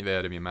there's money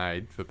there to be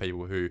made for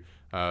people who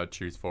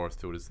choose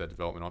Forrestfield as their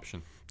development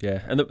option.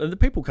 Yeah, and the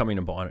people coming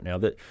and buying it now,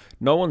 that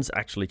no one's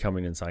actually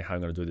coming in and saying, hey, I'm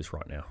going to do this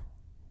right now.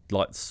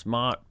 Like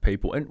smart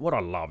people, and what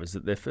I love is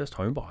that they're first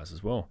home buyers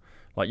as well.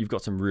 Like you've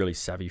got some really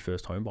savvy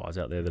first home buyers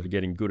out there that are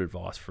getting good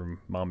advice from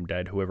mum,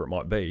 dad, whoever it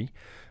might be.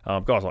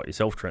 Guys like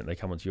yourself, Trent, they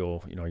come into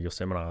your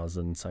seminars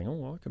and saying, oh,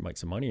 well, I could make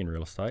some money in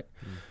real estate.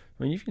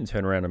 I mean, you can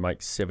turn around and make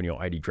 70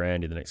 or 80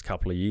 grand in the next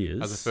couple of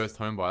years. As a first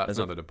home buyer, that's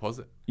another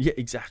deposit. Yeah,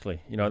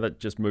 exactly. That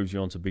just moves you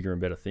on to bigger and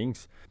better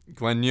things.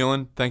 Glen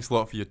Newland, thanks a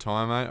lot for your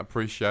time, mate. I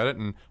appreciate it.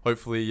 And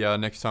hopefully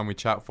next time we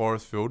chat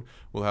Forrestfield,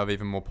 we'll have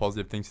even more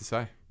positive things to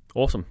say.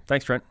 Awesome.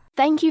 Thanks, Trent.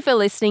 Thank you for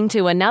listening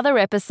to another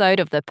episode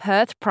of the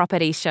Perth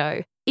Property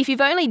Show. If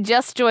you've only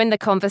just joined the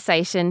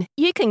conversation,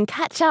 you can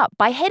catch up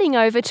by heading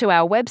over to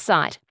our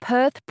website,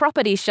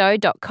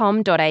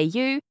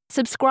 perthpropertyshow.com.au,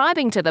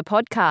 subscribing to the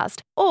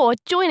podcast, or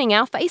joining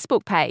our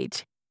Facebook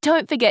page.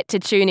 Don't forget to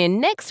tune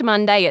in next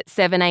Monday at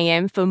 7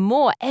 a.m. for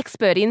more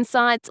expert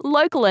insights,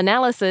 local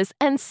analysis,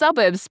 and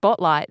suburb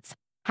spotlights.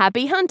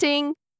 Happy hunting!